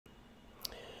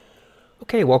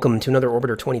Okay, welcome to another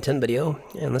Orbiter 2010 video,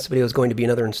 and this video is going to be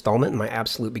another installment in my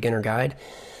Absolute Beginner Guide,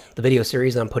 the video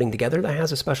series I'm putting together that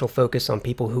has a special focus on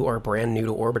people who are brand new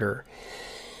to Orbiter.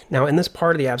 Now, in this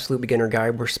part of the Absolute Beginner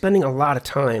Guide, we're spending a lot of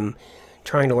time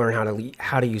trying to learn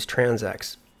how to use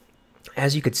TransX.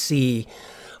 As you could see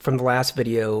from the last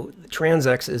video,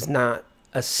 TransX is not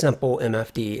a simple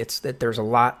MFD. It's that there's a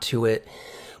lot to it,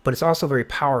 but it's also very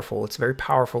powerful. It's a very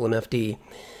powerful MFD.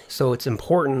 So it's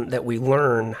important that we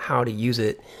learn how to use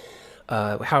it,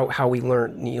 how we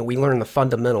learn, we learn the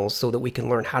fundamentals so that we can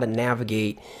learn how to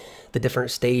navigate the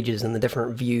different stages and the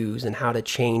different views and how to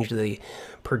change the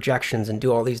projections and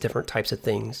do all these different types of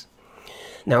things.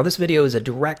 Now, this video is a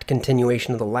direct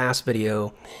continuation of the last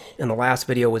video, and the last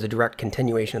video was a direct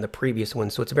continuation of the previous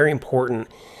one. So it's very important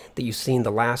that you've seen the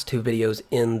last two videos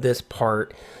in this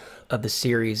part of the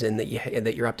series and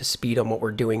that you're up to speed on what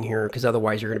we're doing here, because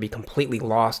otherwise you're going to be completely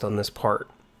lost on this part.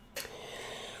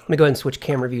 Let me go ahead and switch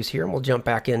camera views here, and we'll jump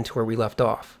back into where we left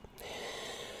off.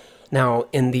 Now,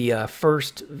 in the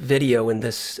first video in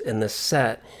this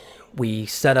set, we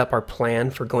set up our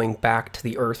plan for going back to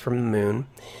the Earth from the Moon.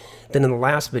 Then in the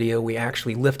last video, we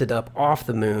actually lifted up off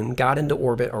the Moon, got into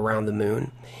orbit around the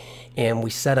Moon, and we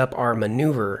set up our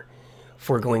maneuver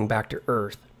for going back to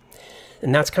Earth.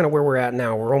 And that's kind of where we're at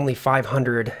now. We're only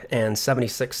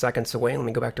 576 seconds away. Let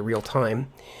me go back to real time.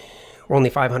 We're only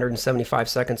 575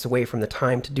 seconds away from the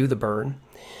time to do the burn.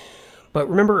 But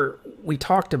remember, we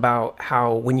talked about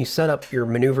how when you set up your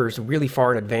maneuvers really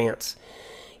far in advance,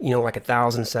 like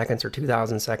 1,000 seconds or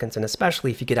 2,000 seconds, and especially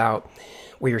if you get out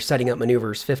where you're setting up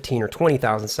maneuvers 15 or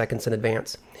 20,000 seconds in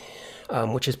advance,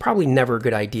 which is probably never a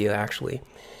good idea, actually.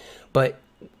 But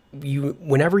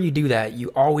whenever you do that, you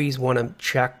always want to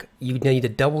check, you need to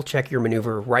double check your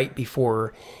maneuver right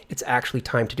before it's actually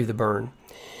time to do the burn.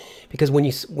 Because when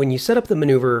you set up the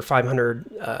maneuver 500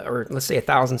 or let's say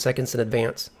 1,000 seconds in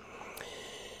advance,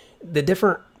 the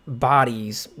different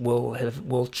bodies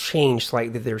will change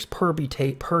slightly. There's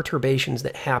perturbations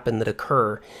that happen, that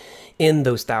occur in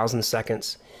those 1,000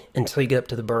 seconds until you get up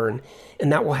to the burn,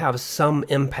 and that will have some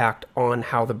impact on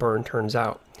how the burn turns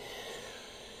out.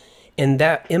 And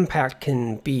that impact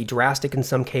can be drastic in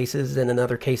some cases, and in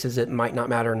other cases it might not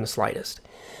matter in the slightest.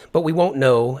 But we won't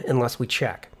know unless we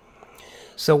check.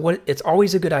 So it's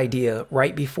always a good idea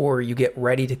right before you get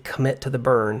ready to commit to the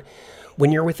burn,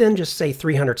 when you're within just say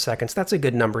 300 seconds, that's a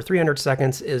good number. 300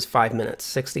 seconds is 5 minutes.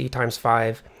 60 times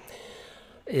 5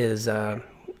 is, am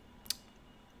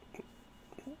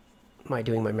I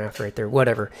doing my math right there?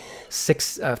 Whatever.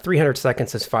 300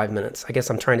 seconds is 5 minutes. I guess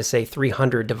I'm trying to say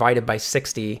 300 divided by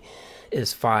 60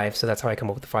 is 5, so that's how I come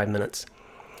up with the 5 minutes.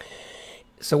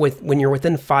 So when you're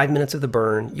within 5 minutes of the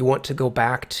burn, you want to go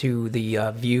back to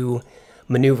the view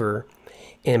maneuver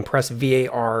and press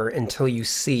VAR until you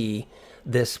see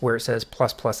this where it says ++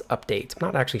 updates. I'm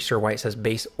not actually sure why it says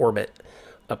base orbit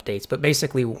updates, but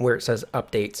basically where it says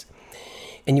updates.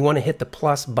 And you want to hit the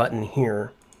plus button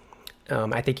here.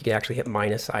 I think you could actually hit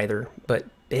minus either, but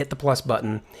hit the plus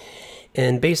button.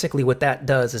 And basically what that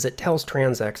does is it tells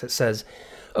TransX, it says,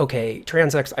 okay,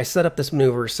 TransX, I set up this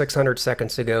maneuver 600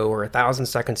 seconds ago or 1,000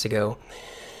 seconds ago,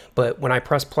 but when I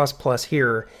press ++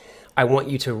 here, I want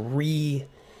you to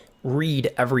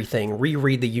reread everything,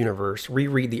 reread the universe,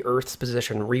 reread the Earth's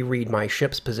position, reread my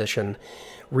ship's position,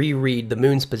 reread the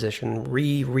moon's position,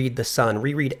 reread the sun,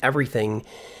 reread everything,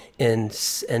 and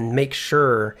make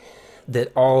sure that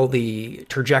all the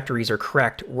trajectories are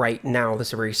correct right now,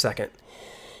 this very second.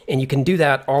 And you can do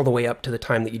that all the way up to the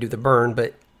time that you do the burn,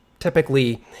 but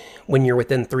typically when you're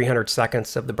within 300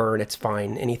 seconds of the burn, it's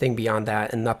fine. Anything beyond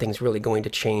that, and nothing's really going to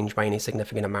change by any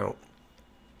significant amount.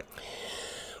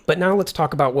 But now let's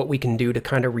talk about what we can do to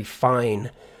kind of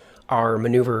refine our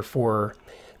maneuver for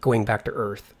going back to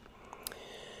Earth.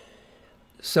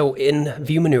 So in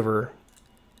View Maneuver,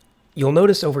 you'll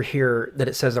notice over here that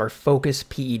it says our focus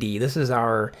PED. This is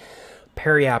our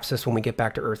periapsis when we get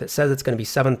back to Earth. It says it's going to be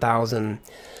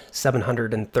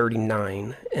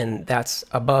 7,739, and that's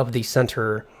above the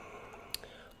center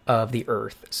of the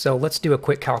Earth. So let's do a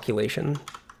quick calculation.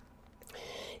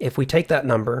 If we take that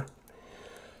number,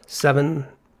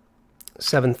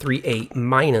 7,738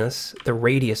 minus the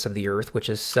radius of the Earth, which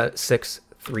is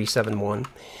 6,371,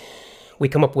 we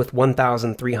come up with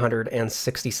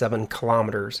 1,367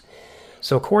 kilometers.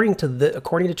 So according to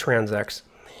TransX,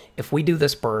 if we do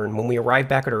this burn, when we arrive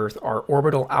back at Earth, our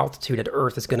orbital altitude at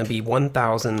Earth is going to be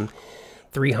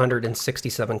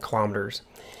 1,367 kilometers.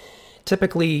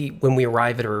 Typically, when we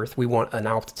arrive at Earth, we want an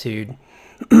altitude,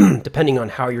 depending on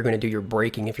how you're going to do your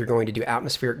braking. If you're going to do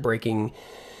atmospheric braking,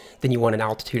 then you want an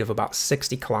altitude of about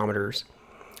 60 kilometers.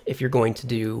 if you're going to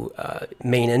do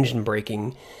main engine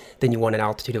braking, then you want an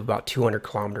altitude of about 200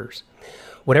 kilometers.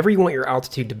 Whatever you want your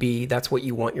altitude to be, that's what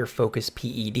you want your focus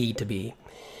PED to be.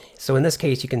 So in this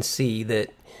case, you can see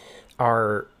that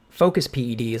our focus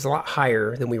PED is a lot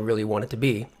higher than we really want it to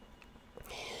be.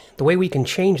 The way we can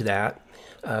change that,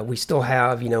 we still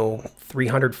have,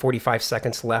 345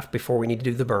 seconds left before we need to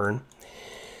do the burn.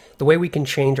 The way we can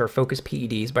change our focus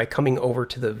PED is by coming over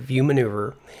to the view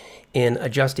maneuver and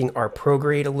adjusting our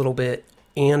prograde a little bit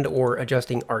and or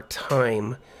adjusting our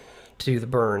time to do the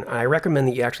burn. I recommend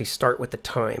that you actually start with the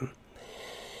time.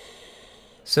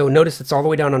 So notice it's all the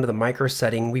way down under the micro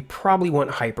setting. We probably want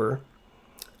hyper.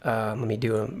 Let me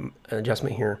do an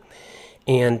adjustment here.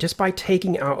 And just by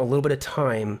taking out a little bit of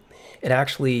time, it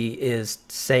actually is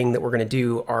saying that we're going to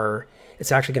do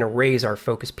it's actually going to raise our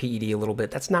focus PED a little bit.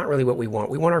 That's not really what we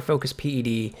want. We want our focus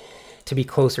PED to be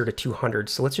closer to 200.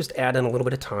 So let's just add in a little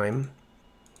bit of time.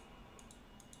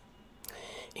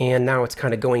 And now it's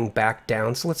kind of going back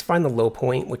down. So let's find the low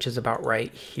point, which is about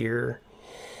right here.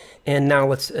 And now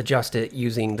let's adjust it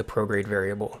using the prograde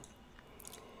variable.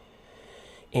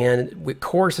 And with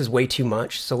coarse is way too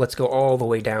much. So let's go all the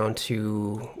way down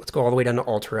to,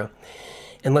 ultra.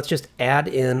 And let's just add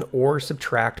in or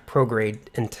subtract prograde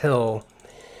until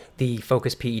the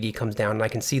focus PED comes down. And I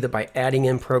can see that by adding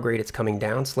in prograde, it's coming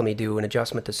down. So let me do an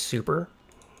adjustment to super.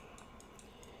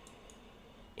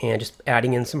 And just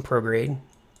adding in some prograde.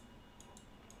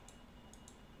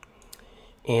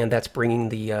 And that's bringing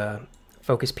the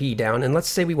focus PED down. And let's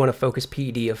say we want a focus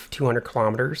PED of 200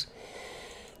 kilometers.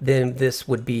 Then this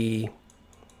would be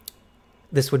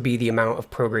the amount of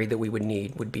prograde that we would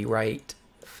need, would be right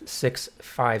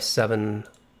 6571.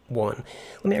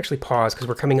 Let me actually pause because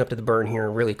we're coming up to the burn here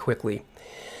really quickly.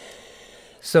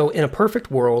 So in a perfect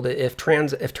world, if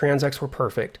TransX were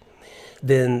perfect,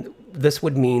 then this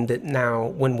would mean that now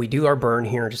when we do our burn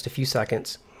here in just a few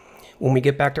seconds, when we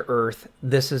get back to Earth,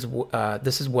 this is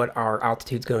what our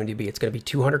altitude is going to be. It's going to be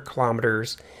 200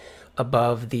 kilometers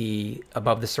above the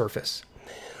surface.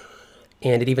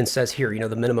 And it even says here,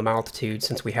 the minimum altitude,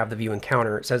 since we have the view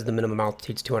encounter, it says the minimum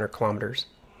altitude is 200 kilometers.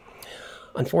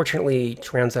 Unfortunately,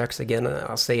 TransX, again,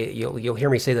 I'll say it, you'll hear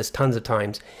me say this tons of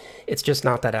times, it's just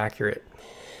not that accurate.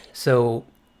 So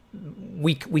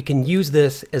we can use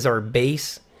this as our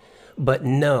base, but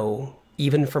know,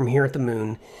 even from here at the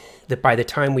moon, that by the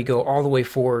time we go all the way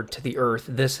forward to the Earth,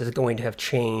 this is going to have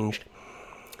changed.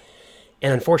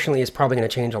 And unfortunately, it's probably going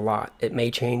to change a lot. It may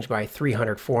change by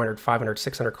 300, 400, 500,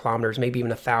 600 kilometers, maybe even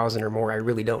 1,000 or more. I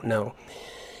really don't know.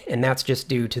 And that's just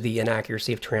due to the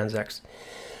inaccuracy of TransX.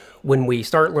 When we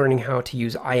start learning how to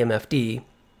use IMFD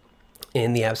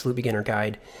in the Absolute Beginner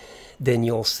Guide, then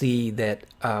you'll see that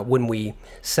when we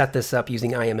set this up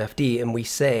using IMFD and we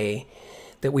say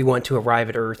that we want to arrive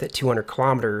at Earth at 200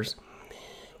 kilometers,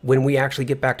 when we actually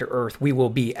get back to Earth, we will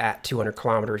be at 200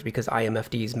 kilometers because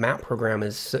IMFD's map program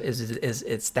is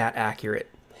that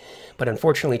accurate. But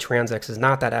unfortunately, TransX is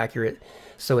not that accurate,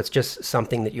 so it's just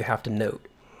something that you have to note.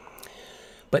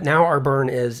 But now our burn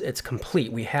it's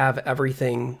complete. We have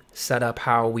everything set up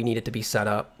how we need it to be set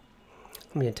up.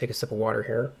 Let me take a sip of water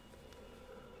here.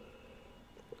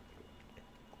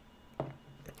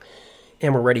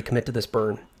 And we're ready to commit to this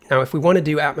burn. Now, if we want to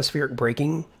do atmospheric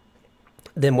braking,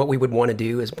 then what we would want to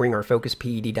do is bring our focus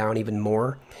PED down even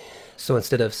more. So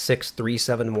instead of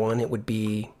 6371, it would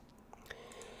be,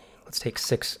 let's take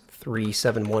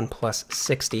 6371 plus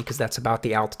 60, because that's about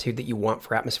the altitude that you want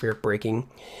for atmospheric braking.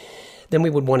 Then we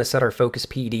would want to set our focus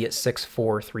PED at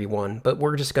 6431. But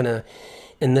we're just going to,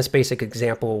 in this basic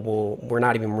example, we're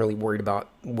not even really worried about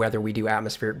whether we do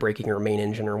atmospheric braking or main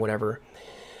engine or whatever.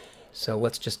 So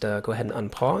let's just go ahead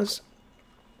and unpause.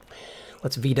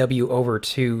 Let's VW over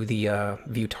to the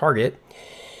view target.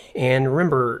 And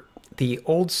remember, the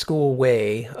old school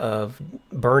way of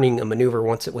burning a maneuver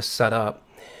once it was set up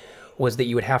was that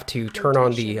you would have to turn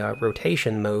on the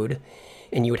rotation mode,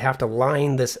 and you would have to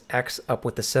line this X up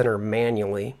with the center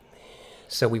manually.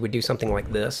 So we would do something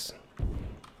like this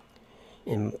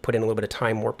and put in a little bit of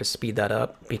time warp to speed that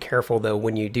up. Be careful, though,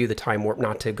 when you do the time warp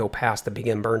not to go past the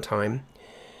begin burn time.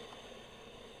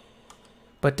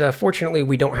 But fortunately,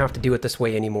 we don't have to do it this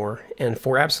way anymore. And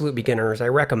for absolute beginners, I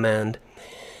recommend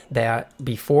that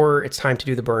before it's time to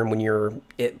do the burn, when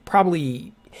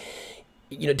probably,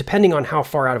 depending on how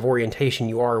far out of orientation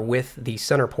you are with the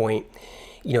center point,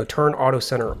 turn auto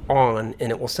center on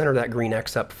and it will center that green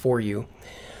X up for you.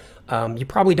 You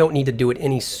probably don't need to do it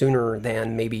any sooner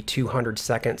than maybe 200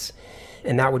 seconds.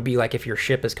 And that would be like if your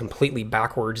ship is completely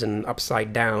backwards and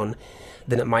upside down,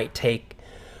 then it might take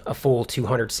a full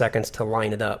 200 seconds to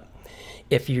line it up.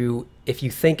 If you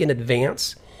think in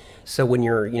advance, So when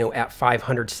you're, at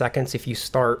 500 seconds, if you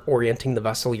start orienting the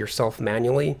vessel yourself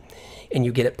manually and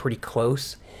you get it pretty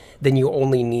close, then you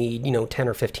only need, 10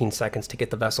 or 15 seconds to get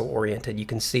the vessel oriented. You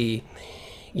can see,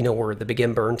 where the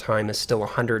begin burn time is still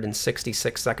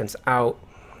 166 seconds out,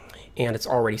 and it's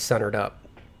already centered up.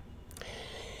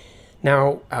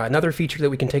 Now, another feature that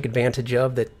we can take advantage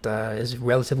of that is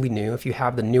relatively new, if you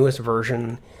have the newest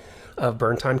version of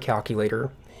Burn Time Calculator,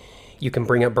 you can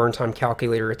bring up Burn Time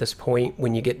Calculator at this point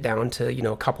when you get down to,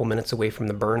 a couple minutes away from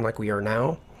the burn like we are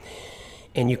now.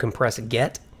 And you can press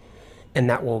Get, and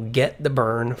that will get the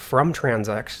burn from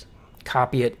TransX,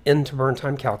 copy it into Burn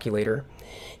Time Calculator,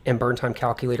 and Burn Time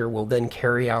Calculator will then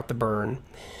carry out the burn.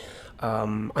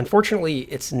 Unfortunately,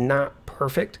 it's not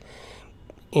perfect,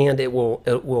 and it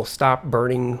will stop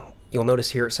burning. You'll notice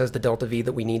here it says the delta V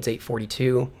that we need is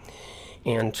 842,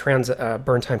 and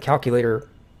Burn Time Calculator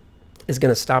is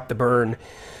going to stop the burn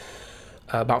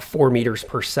about 4 meters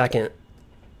per second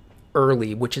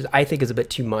early, which I think is a bit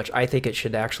too much. I think it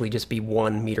should actually just be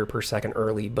 1 meter per second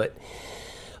early, but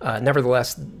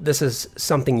nevertheless, this is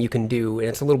something you can do, and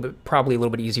it's probably a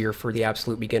little bit easier for the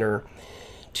absolute beginner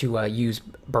to use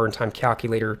Burn Time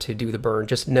Calculator to do the burn.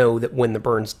 Just know that when the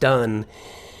burn's done,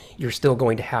 you're still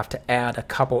going to have to add a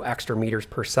couple extra meters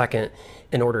per second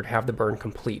in order to have the burn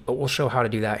complete, but we'll show how to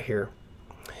do that here.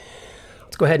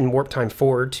 Let's go ahead and warp time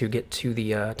forward to get to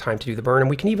the time to do the burn, and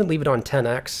we can even leave it on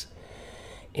 10x,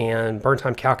 and Burn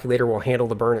Time Calculator will handle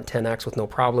the burn at 10x with no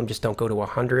problem. Just don't go to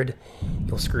 100.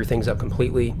 You'll screw things up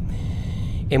completely.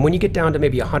 And when you get down to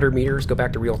maybe 100 meters, go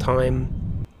back to real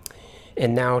time,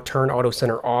 and now turn auto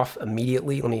center off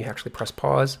immediately. Let me actually press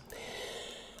pause.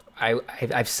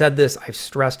 I've said this, I've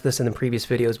stressed this in the previous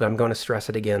videos, but I'm going to stress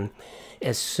it again.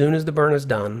 As soon as the burn is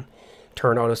done,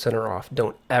 turn auto center off.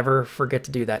 Don't ever forget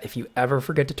to do that. If you ever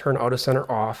forget to turn auto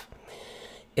center off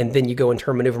and then you go and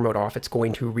turn maneuver mode off, it's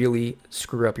going to really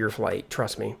screw up your flight,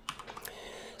 trust me.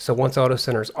 So once auto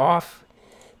center's off,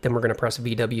 then we're going to press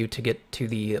VW to get to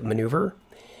the maneuver.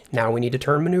 Now we need to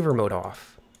turn maneuver mode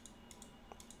off.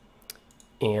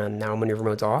 And now maneuver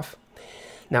mode's off.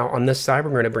 Now on this side,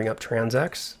 we're going to bring up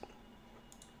TransX,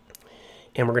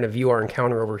 and we're going to view our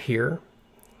encounter over here,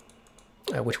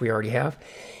 which we already have.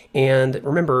 And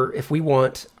remember, if we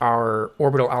want our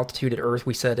orbital altitude at Earth,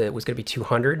 we said it was going to be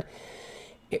 200.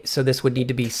 So this would need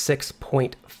to be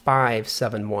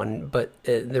 6.571. But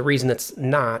the reason it's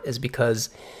not is because,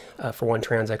 for one,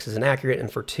 TransX is inaccurate,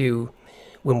 and for two,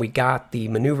 when we got the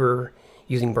maneuver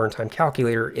using Burn Time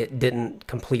Calculator, it didn't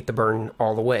complete the burn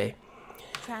all the way.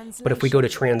 But if we go to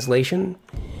translation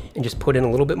and just put in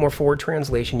a little bit more forward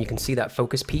translation, you can see that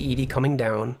focus PED coming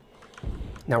down.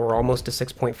 Now we're almost to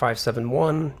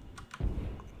 6.571.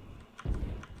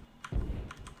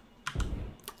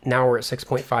 Now we're at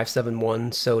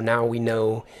 6.571, so now we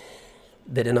know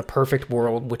that in a perfect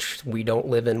world, which we don't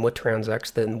live in with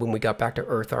TransX, then when we got back to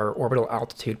Earth, our orbital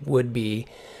altitude would be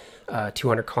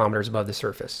 200 kilometers above the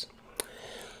surface.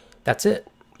 That's it.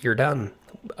 You're done.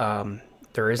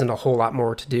 There isn't a whole lot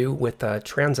more to do with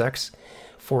TransX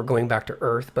for going back to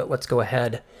Earth, but let's go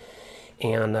ahead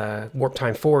and warp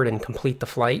time forward and complete the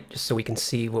flight just so we can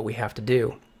see what we have to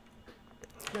do.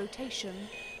 Rotation.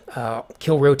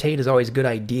 Kill rotate is always a good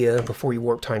idea before you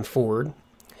warp time forward.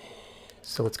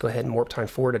 So let's go ahead and warp time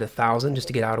forward at 1,000 just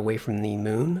to get out away from the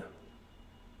moon.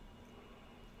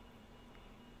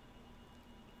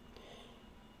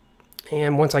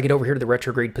 And once I get over here to the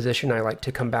retrograde position, I like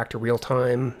to come back to real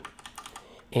time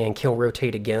and kill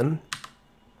rotate again.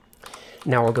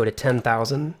 Now I'll go to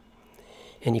 10,000,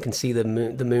 and you can see the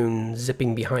moon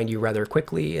zipping behind you rather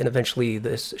quickly, and eventually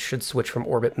this should switch from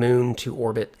orbit moon to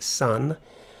orbit sun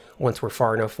once we're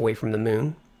far enough away from the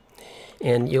moon.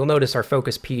 And you'll notice our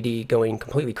focus PD going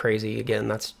completely crazy again.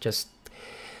 That's just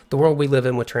the world we live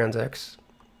in with TransX.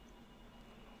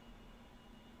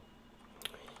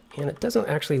 And it doesn't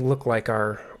actually look like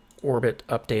our orbit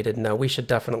updated. No, we should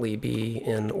definitely be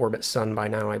in orbit sun by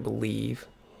now, I believe.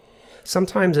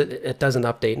 Sometimes it doesn't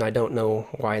update, and I don't know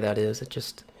why that is. It's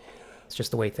just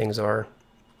the way things are.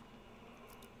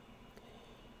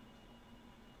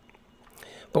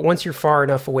 But once you're far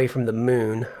enough away from the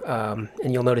moon, and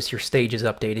you'll notice your stage is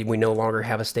updated, we no longer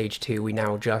have a stage 2, we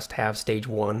now just have stage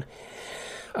 1.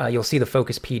 You'll see the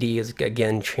focus PD is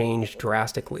again changed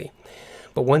drastically.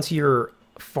 But once you're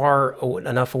far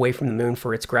enough away from the moon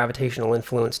for its gravitational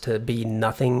influence to be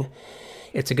nothing,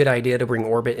 it's a good idea to bring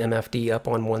orbit MFD up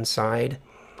on one side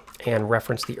and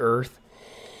reference the Earth.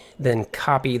 Then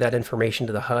copy that information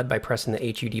to the HUD by pressing the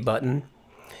HUD button.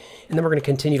 And then we're going to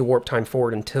continue to warp time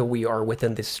forward until we are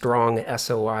within the strong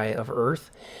SOI of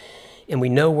Earth. And we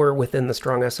know we're within the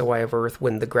strong SOI of Earth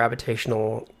when the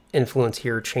gravitational influence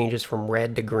here changes from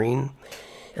red to green,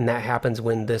 and that happens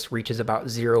when this reaches about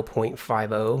 0.50.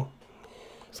 So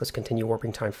let's continue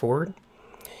warping time forward.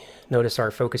 Notice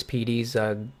our focus PD's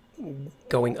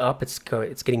going up. It's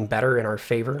getting better in our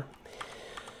favor.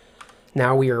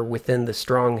 Now we are within the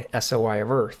strong SOI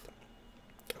of Earth.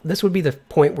 This would be the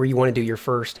point where you want to do your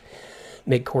first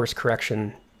mid-course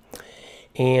correction.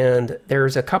 And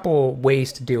there's a couple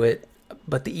ways to do it,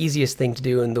 but the easiest thing to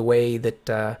do, and the way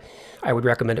that I would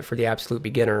recommend it for the absolute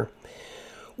beginner,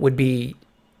 would be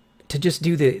to just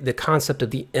do the concept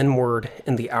of the inward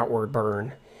and the outward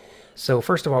burn. So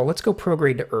first of all, let's go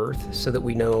prograde to Earth so that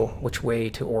we know which way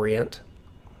to orient,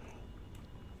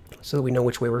 so that we know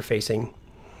which way we're facing.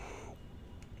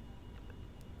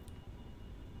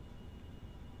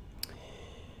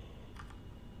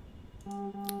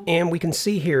 And we can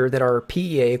see here that our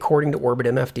PEA, according to Orbit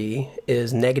MFD,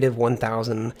 is negative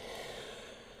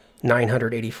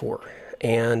 1,984.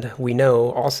 And we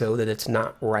know also that it's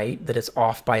not right, that it's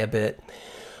off by a bit,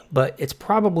 but it's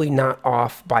probably not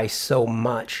off by so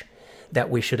much that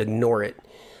we should ignore it.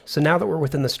 So now that we're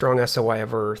within the strong SOI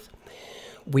of Earth,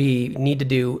 we need to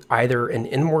do either an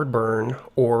inward burn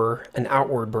or an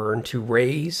outward burn to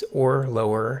raise or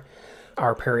lower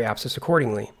our periapsis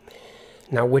accordingly.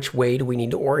 Now, which way do we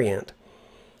need to orient?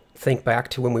 Think back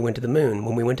to when we went to the moon.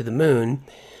 When we went to the moon,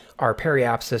 our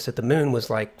periapsis at the moon was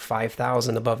like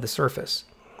 5,000 above the surface.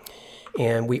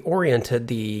 And we oriented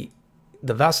the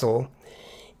vessel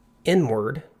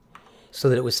inward so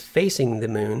that it was facing the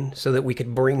moon so that we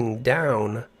could bring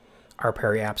down our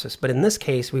periapsis. But in this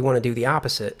case, we want to do the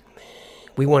opposite.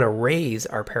 We want to raise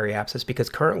our periapsis because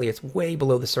currently it's way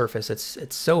below the surface. It's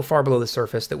so far below the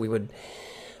surface that we would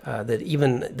that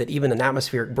even an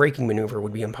atmospheric braking maneuver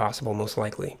would be impossible, most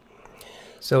likely.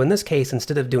 So in this case,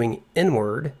 instead of doing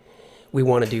inward, we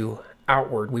want to do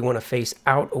outward. We want to face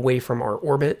out away from our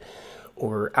orbit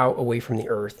or out away from the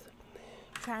Earth.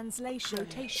 Translation.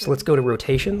 Rotation. So let's go to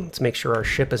rotation. Let's make sure our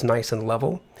ship is nice and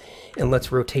level. And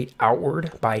let's rotate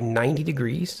outward by 90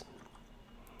 degrees.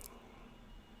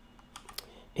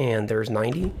 And there's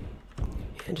 90.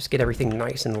 And just get everything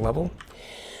nice and level.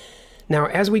 Now,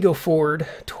 as we go forward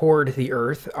toward the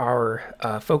Earth, our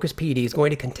focus PD is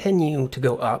going to continue to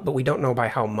go up, but we don't know by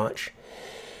how much.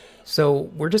 So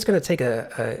we're just going to take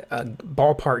a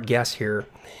ballpark guess here,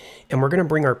 and we're going to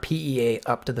bring our PEA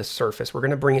up to the surface. We're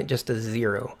going to bring it just to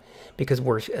 0, because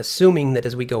we're assuming that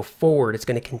as we go forward, it's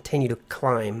going to continue to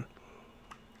climb.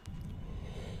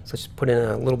 So let's put in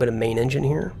a little bit of main engine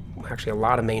here, actually a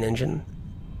lot of main engine.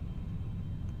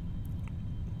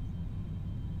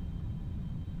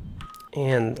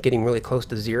 And getting really close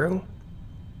to 0.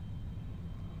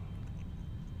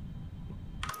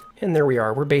 And there we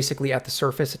are. We're basically at the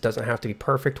surface. It doesn't have to be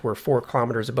perfect. We're 4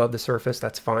 kilometers above the surface.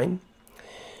 That's fine.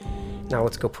 Now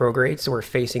let's go prograde. So we're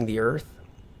facing the Earth.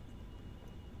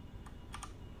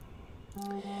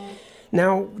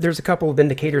 Now, there's a couple of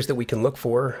indicators that we can look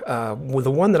for. Well,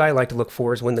 the one that I like to look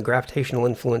for is when the gravitational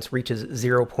influence reaches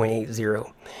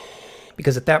 0.80.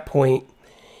 Because at that point,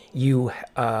 you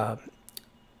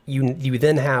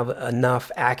then have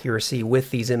enough accuracy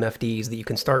with these MFDs that you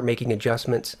can start making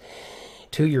adjustments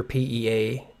to your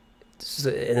PEA,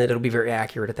 and it'll be very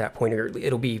accurate at that point, or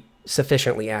it'll be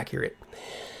sufficiently accurate.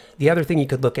 The other thing you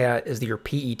could look at is your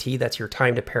PET, that's your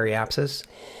time to periapsis.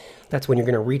 That's when you're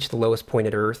going to reach the lowest point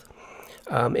at Earth.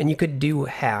 And you could do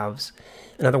halves.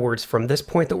 In other words, from this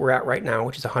point that we're at right now,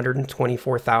 which is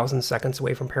 124,000 seconds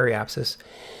away from periapsis,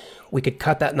 we could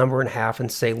cut that number in half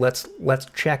and say, let's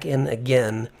check in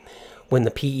again when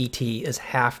the PET is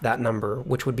half that number,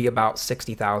 which would be about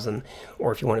 60,000,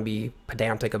 or if you want to be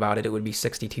pedantic about it, it would be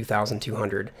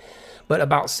 62,200, but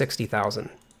about 60,000.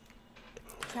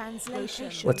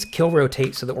 Translation. Let's kill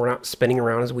rotate so that we're not spinning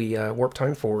around as we warp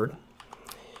time forward.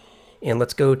 And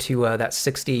let's go to that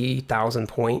 60,000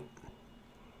 point.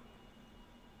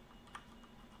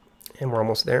 And we're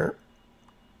almost there.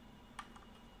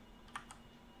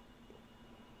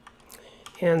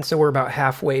 And so we're about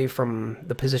halfway from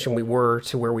the position we were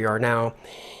to where we are now,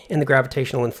 and the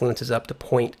gravitational influence is up to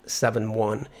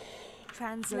 0.71.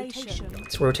 Translation.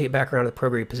 Let's rotate back around to the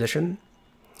prograde position.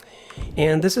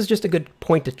 And this is just a good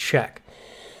point to check.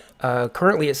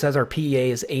 Currently it says our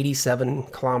PEA is 87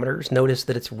 kilometers. Notice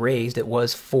that it's raised. It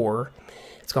was 4.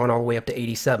 It's gone all the way up to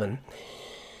 87.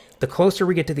 The closer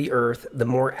we get to the Earth, the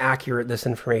more accurate this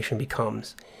information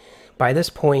becomes. By this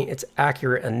point, it's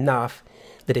accurate enough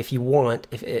that if you want,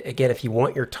 if you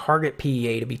want your target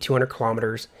PEA to be 200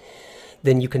 kilometers,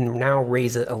 then you can now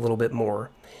raise it a little bit more.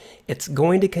 It's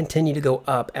going to continue to go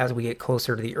up as we get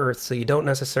closer to the Earth, so you don't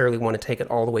necessarily want to take it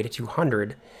all the way to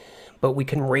 200, but we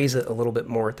can raise it a little bit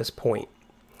more at this point.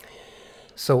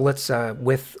 So let's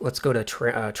go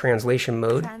to translation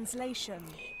mode. Translation.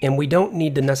 And we don't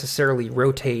need to necessarily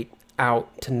rotate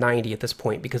out to 90 at this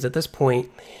point, because at this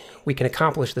point we can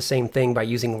accomplish the same thing by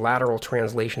using lateral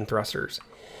translation thrusters.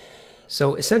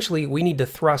 So essentially we need to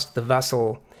thrust the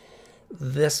vessel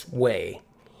this way,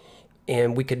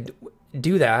 and we could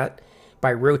do that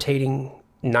by rotating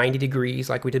 90 degrees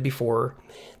like we did before,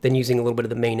 then using a little bit of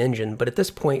the main engine. But at this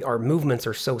point our movements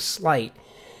are so slight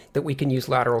that we can use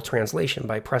lateral translation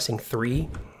by pressing 3.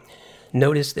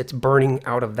 Notice it's burning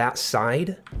out of that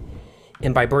side,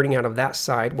 and by burning out of that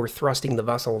side we're thrusting the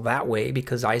vessel that way,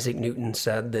 because Isaac Newton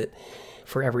said that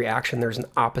for every action there's an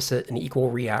opposite and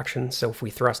equal reaction. So if we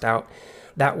thrust out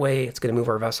that way, it's going to move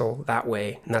our vessel that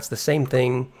way, and that's the same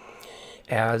thing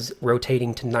as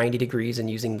rotating to 90 degrees and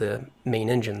using the main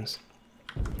engines.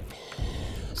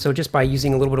 So just by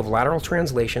using a little bit of lateral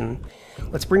translation,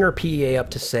 let's bring our PEA up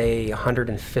to say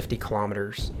 150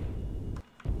 kilometers.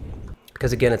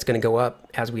 Because again, it's going to go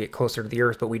up as we get closer to the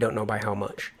Earth, but we don't know by how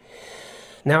much.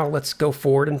 Now let's go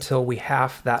forward until we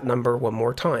half that number one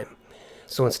more time.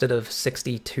 So instead of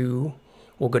 62,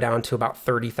 we'll go down to about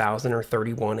 30,000 or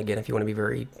 31, again, if you want to be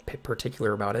very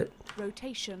particular about it.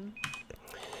 Rotation.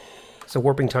 So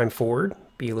warping time forward,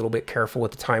 be a little bit careful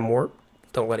with the time warp.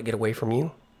 Don't let it get away from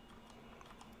you.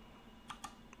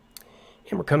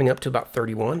 And we're coming up to about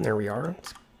 31. There we are.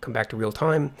 Let's come back to real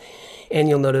time. And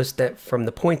you'll notice that from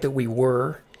the point that we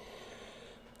were,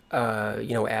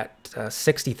 at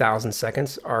 60,000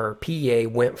 seconds, our PEA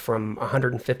went from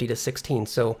 150 to 16.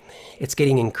 So it's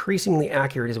getting increasingly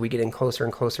accurate as we get in closer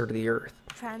and closer to the Earth.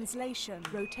 Translation.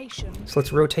 Rotation. So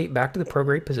let's rotate back to the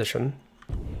prograde position.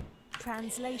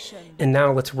 Translation. And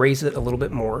now let's raise it a little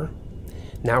bit more.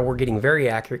 Now we're getting very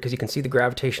accurate, because you can see the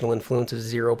gravitational influence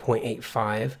is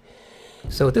 0.85.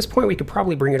 So at this point we could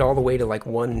probably bring it all the way to like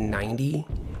 190.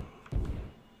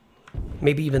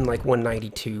 Maybe even like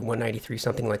 192, 193,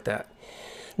 something like that.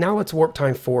 Now let's warp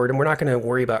time forward, and we're not going to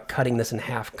worry about cutting this in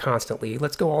half constantly.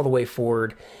 Let's go all the way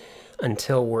forward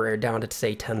until we're down to,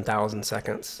 say, 10,000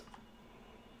 seconds.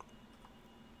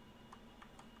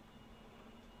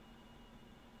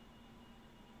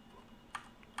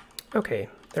 Okay,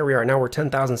 there we are. Now we're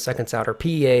 10,000 seconds out. Our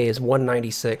PEA is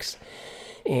 196,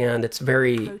 and it's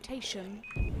very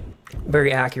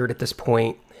accurate at this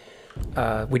point.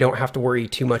 We don't have to worry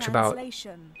too much about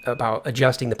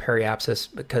adjusting the periapsis,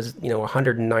 because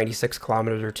 196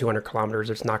 kilometers or 200 kilometers,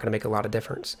 it's not going to make a lot of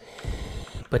difference.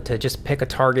 But to just pick a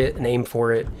target and aim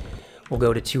for it, we'll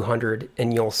go to 200,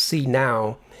 and you'll see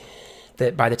now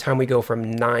that by the time we go from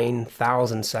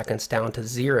 9,000 seconds down to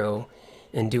 0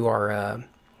 and do our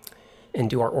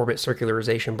orbit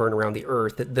circularization burn around the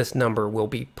Earth, that this number will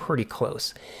be pretty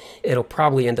close. It'll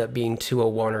probably end up being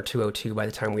 201 or 202 by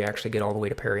the time we actually get all the way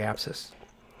to periapsis.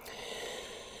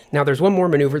 Now there's one more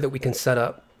maneuver that we can set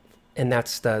up, and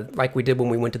that's like we did when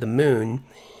we went to the moon,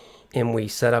 and we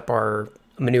set up our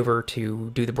maneuver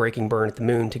to do the braking burn at the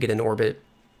moon to get in orbit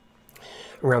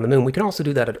around the moon. We can also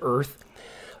do that at Earth.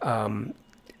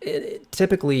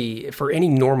 Typically, for any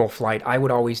normal flight, I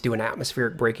would always do an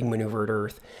atmospheric braking maneuver at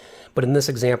Earth. But in this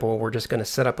example, we're just going to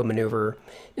set up a maneuver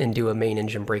and do a main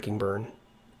engine braking burn.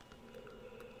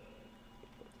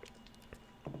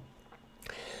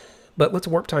 But let's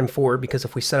warp time forward, because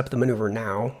if we set up the maneuver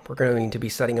now, we're going to be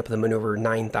setting up the maneuver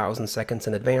 9,000 seconds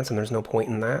in advance, and there's no point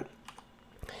in that.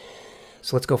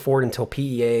 So let's go forward until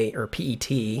PEA or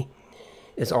PET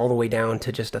is all the way down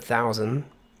to just 1,000.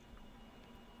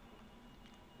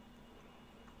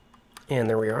 And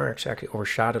there we are. Actually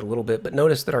overshot it a little bit, but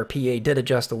notice that our PA did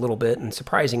adjust a little bit, and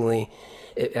surprisingly,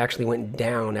 it actually went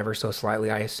down ever so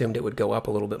slightly. I assumed it would go up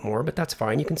a little bit more, but that's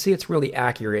fine. You can see it's really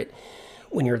accurate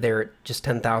when you're there at just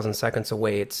 10,000 seconds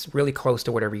away. It's really close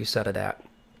to whatever you set it at.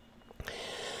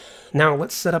 Now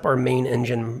let's set up our main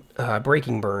engine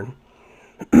braking burn.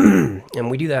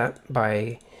 And we do that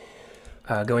by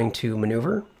going to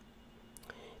maneuver,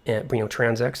 and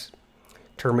TransX,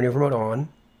 turn maneuver mode on.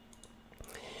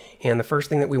 And the first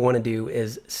thing that we want to do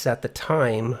is set the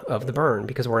time of the burn,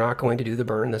 because we're not going to do the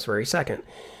burn this very second.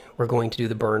 We're going to do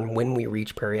the burn when we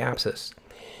reach periapsis.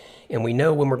 And we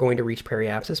know when we're going to reach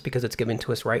periapsis because it's given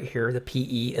to us right here, the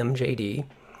PEMJD.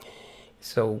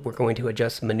 So we're going to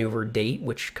adjust maneuver date,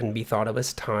 which can be thought of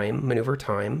as time, maneuver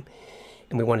time.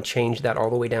 And we want to change that all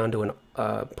the way down to an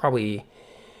probably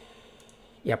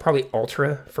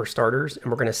ultra for starters.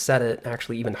 And we're going to set it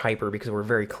actually even hyper, because we're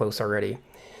very close already.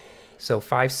 So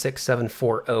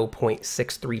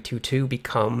 56740.6322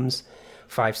 becomes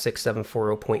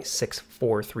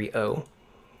 56740.6430.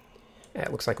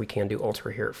 It looks like we can do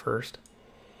ultra here at first.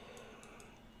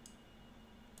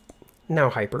 Now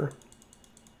hyper.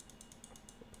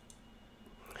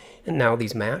 And now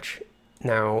these match.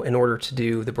 Now, in order to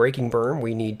do the braking burn,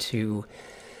 we need to,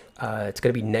 it's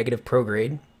going to be negative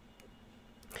prograde.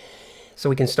 So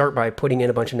we can start by putting in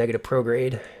a bunch of negative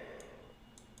prograde.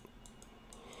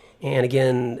 And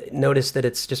again, notice that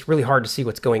it's just really hard to see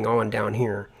what's going on down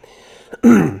here.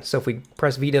 So if we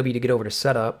press VW to get over to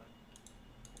setup,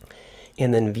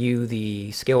 and then view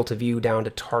the scale to view down to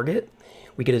target,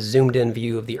 we get a zoomed in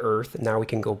view of the Earth. Now we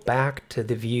can go back to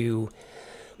the view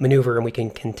maneuver and we can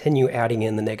continue adding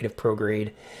in the negative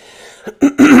prograde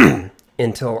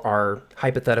until our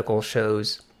hypothetical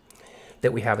shows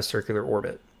that we have a circular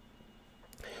orbit.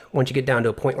 Once you get down to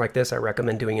a point like this, I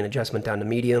recommend doing an adjustment down to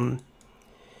medium.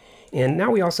 And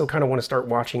now we also kind of want to start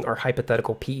watching our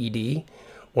hypothetical PED.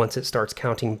 Once it starts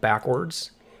counting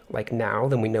backwards, like now,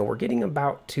 then we know we're getting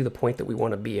about to the point that we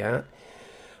want to be at.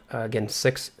 Again,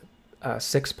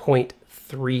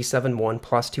 6.371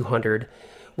 plus 200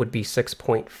 would be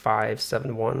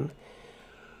 6.571.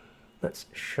 That's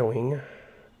showing.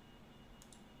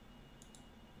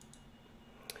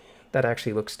 That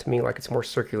actually looks to me like it's more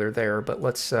circular there, but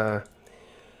let's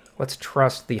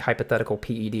trust the hypothetical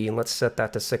PED and let's set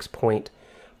that to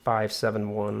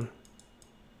 6.571.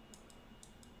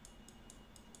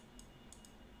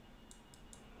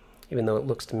 Even though it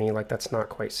looks to me like that's not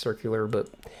quite circular, but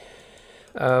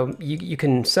you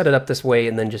can set it up this way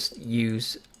and then just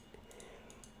use,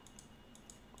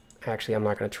 actually I'm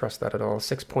not going to trust that at all,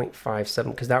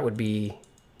 6.57, because that would be,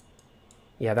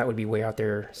 yeah, that would be way out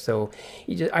there. So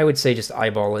I would say just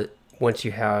eyeball it once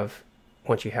you have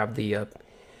the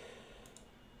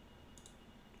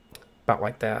about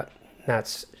like that.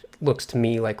 That's looks to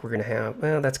me like we're going to have,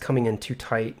 well, that's coming in too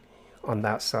tight on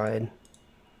that side.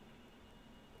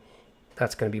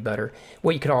 That's going to be better.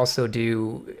 What you could also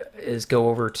do is go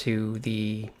over to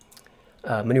the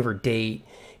maneuver date,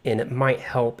 and it might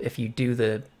help if you do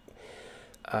the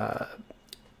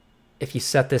if you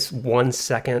set this 1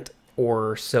 second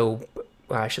or so.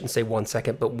 Well, I shouldn't say 1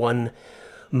 second, but 1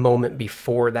 moment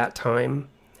before that time.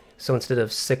 So instead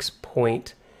of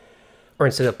instead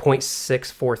of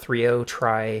 0.6430,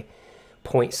 try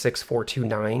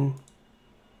 0.6429.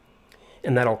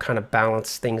 And that'll kind of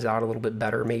balance things out a little bit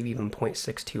better, maybe even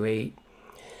 0.628.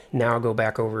 Now go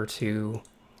back over to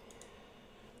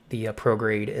the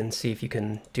prograde and see if you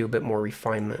can do a bit more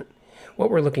refinement.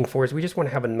 What we're looking for is we just want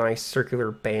to have a nice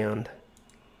circular band.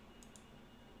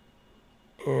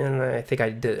 And I think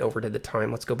I overdid the time.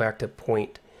 Let's go back to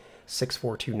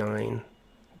 0.6429.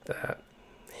 That.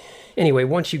 Anyway,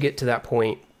 once you get to that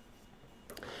point,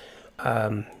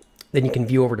 then you can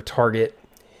view over to target.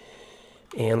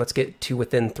 And let's get to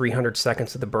within 300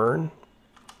 seconds of the burn.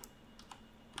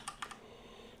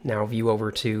 Now view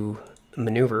over to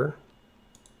maneuver.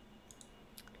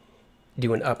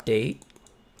 Do an update,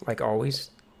 like always.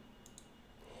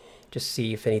 Just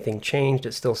see if anything changed.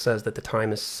 It still says that the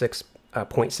time is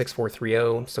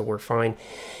 0.6430, so we're fine.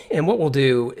 And what we'll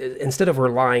do, instead of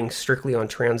relying strictly on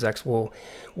TransX, we'll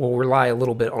rely a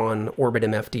little bit on Orbit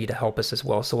MFD to help us as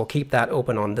well. So we'll keep that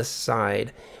open on this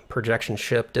side, projection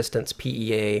ship, distance,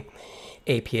 PEA,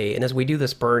 APA. And as we do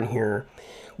this burn here,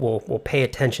 we'll pay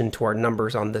attention to our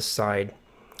numbers on this side.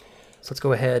 So let's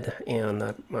go ahead and,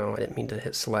 well, I didn't mean to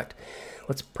hit select.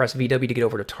 Let's press VW to get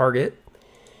over to target.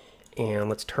 And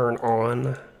let's turn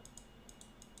on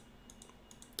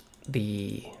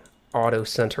the auto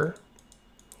center.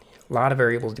 A lot of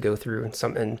variables to go through,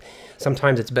 and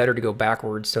sometimes it's better to go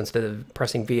backwards. So instead of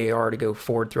pressing VAR to go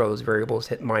forward through all those variables,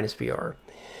 hit minus VR.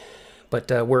 But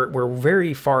we're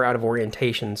very far out of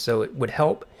orientation, so it would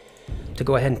help to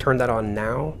go ahead and turn that on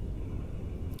now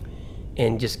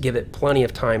and just give it plenty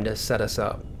of time to set us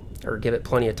up, or give it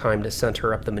plenty of time to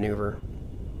center up the maneuver.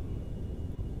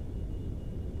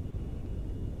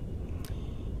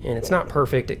 And it's not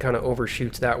perfect. It kind of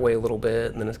overshoots that way a little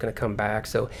bit, and then it's going to come back.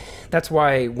 So that's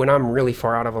why when I'm really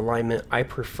far out of alignment, I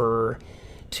prefer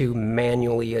to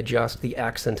manually adjust the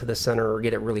X into the center or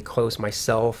get it really close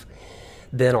myself.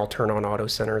 Then I'll turn on auto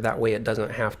center. That way it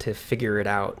doesn't have to figure it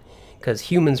out, because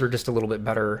humans are just a little bit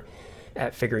better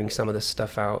at figuring some of this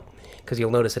stuff out. Because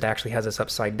you'll notice it actually has us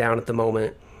upside down at the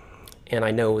moment, and I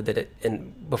know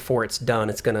that before it's done,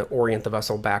 it's going to orient the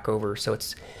vessel back over. So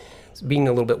it's being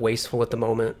a little bit wasteful at the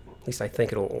moment. At least I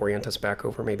think it'll orient us back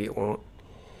over. Maybe it won't.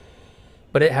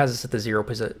 But it has us at the zero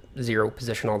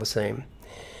position all the same.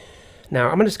 Now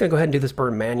I'm just going to go ahead and do this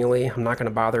burn manually. I'm not going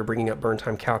to bother bringing up burn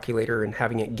time calculator and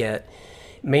having it get.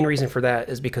 Main reason for that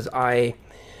is because I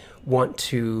want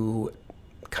to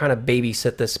kind of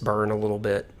babysit this burn a little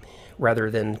bit, rather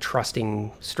than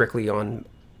trusting strictly on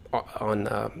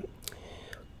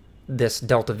this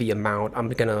delta V amount.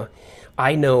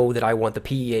 I know that I want the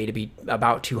PEA to be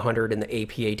about 200 and the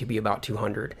APA to be about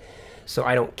 200. So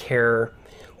I don't care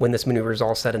when this maneuver is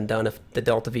all said and done if the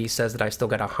delta V says that I still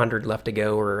got 100 left to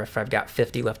go, or if I've got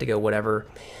 50 left to go, whatever.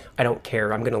 I don't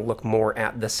care. I'm going to look more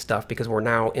at this stuff because we're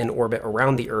now in orbit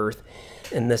around the Earth,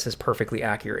 and this is perfectly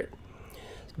accurate.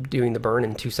 Doing the burn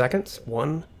in 2 seconds.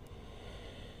 1,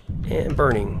 and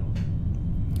burning.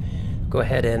 Go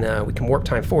ahead and we can warp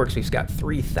time forward because we've got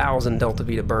 3,000 delta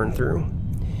V to burn through.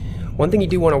 One thing you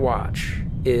do want to watch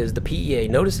is the PEA.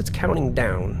 Notice it's counting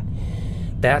down.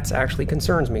 That actually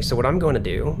concerns me. So what I'm going to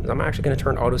do is I'm actually going to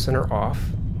turn auto center off.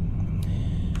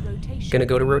 Going to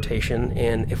go to rotation,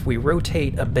 and if we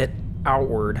rotate a bit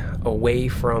outward away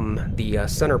from the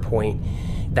center point,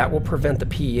 that will prevent the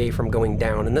PEA from going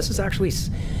down. And this is actually,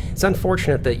 it's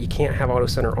unfortunate that you can't have auto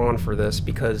center on for this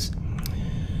because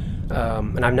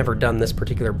and I've never done this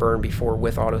particular burn before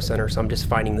with auto center, so I'm just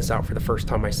finding this out for the first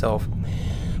time myself.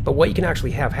 But what you can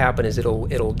actually have happen is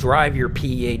it'll drive your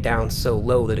PEA down so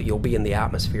low that you'll be in the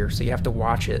atmosphere, so you have to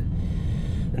watch it.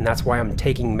 And that's why I'm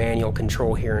taking manual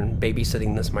control here and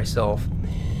babysitting this myself.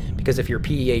 Because if your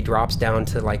PEA drops down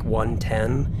to like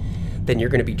 110, then you're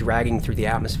going to be dragging through the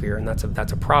atmosphere, and that's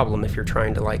a problem if you're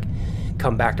trying to like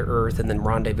come back to Earth and then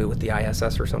rendezvous with the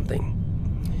ISS or something.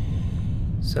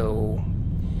 So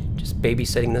just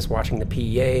babysitting this, watching the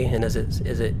PEA, and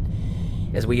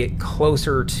as we get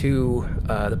closer to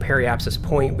the periapsis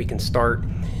point, we can start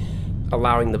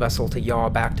allowing the vessel to yaw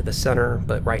back to the center,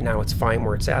 but right now it's fine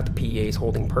where it's at. The PEA is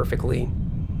holding perfectly,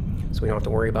 so we don't have to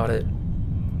worry about it.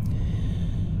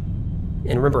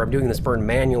 And remember, I'm doing this burn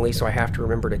manually, so I have to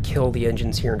remember to kill the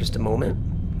engines here in just a moment.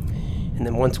 And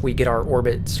then once we get our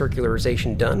orbit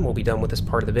circularization done, we'll be done with this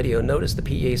part of the video. Notice the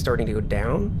PEA is starting to go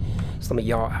down, so let me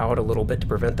yaw out a little bit to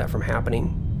prevent that from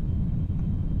happening.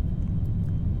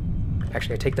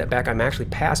 Actually, I take that back. I'm actually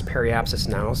past periapsis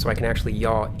now, so I can actually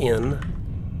yaw in.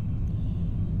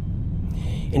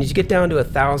 And as you get down to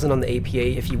 1,000 on the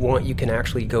APA, if you want, you can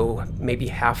actually go maybe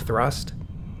half thrust,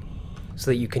 so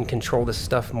that you can control this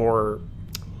stuff more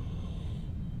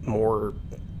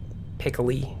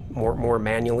pickily, more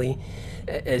manually.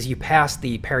 As you pass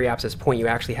the periapsis point, you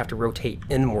actually have to rotate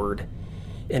inward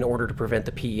in order to prevent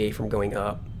the PEA from going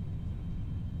up,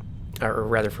 or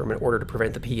rather, in order to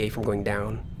prevent the PEA from going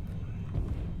down.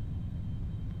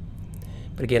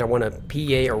 But again, I want a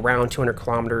PEA around 200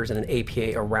 kilometers and an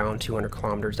APA around 200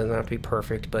 kilometers. Doesn't have to be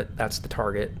perfect, but that's the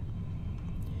target.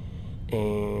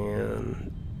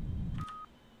 And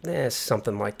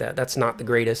something like that. That's not the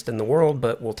greatest in the world,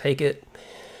 but we'll take it.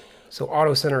 So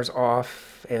auto center's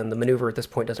off, and the maneuver at this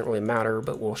point doesn't really matter,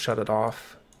 but we'll shut it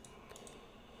off.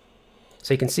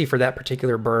 So you can see for that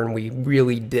particular burn, we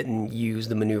really didn't use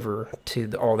the maneuver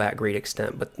to all that great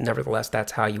extent, but nevertheless,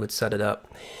 that's how you would set it up.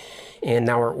 And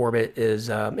now our orbit is,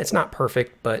 it's not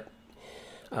perfect, but,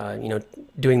 you know,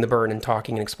 doing the burn and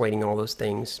talking and explaining all those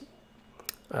things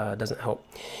doesn't help.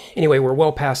 Anyway, we're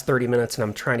well past 30 minutes, and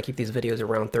I'm trying to keep these videos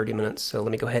around 30 minutes, so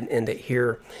let me go ahead and end it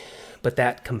here. But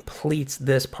that completes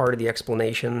this part of the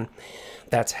explanation.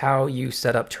 That's how you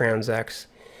set up TransX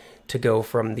to go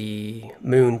from the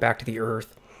moon back to the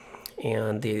Earth.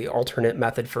 And the alternate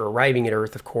method for arriving at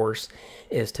Earth, of course,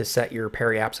 is to set your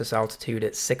periapsis altitude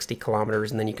at 60 kilometers,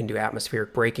 and then you can do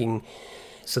atmospheric braking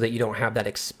so that you don't have that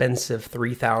expensive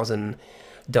 3,000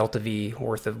 delta V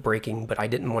worth of braking. But I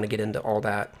didn't want to get into all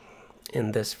that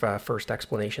in this first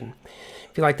explanation.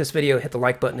 If you like this video, hit the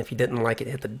like button. If you didn't like it,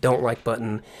 hit the don't like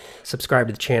button. Subscribe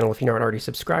to the channel if you're not already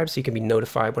subscribed so you can be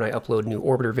notified when I upload new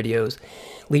orbiter videos.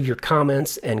 Leave your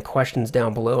comments and questions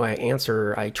down below.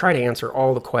 I try to answer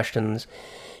all the questions,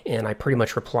 and I pretty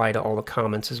much reply to all the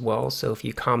comments as well. So if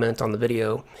you comment on the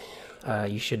video,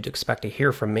 you should expect to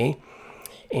hear from me,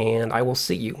 and I will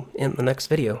see you in the next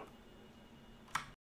video.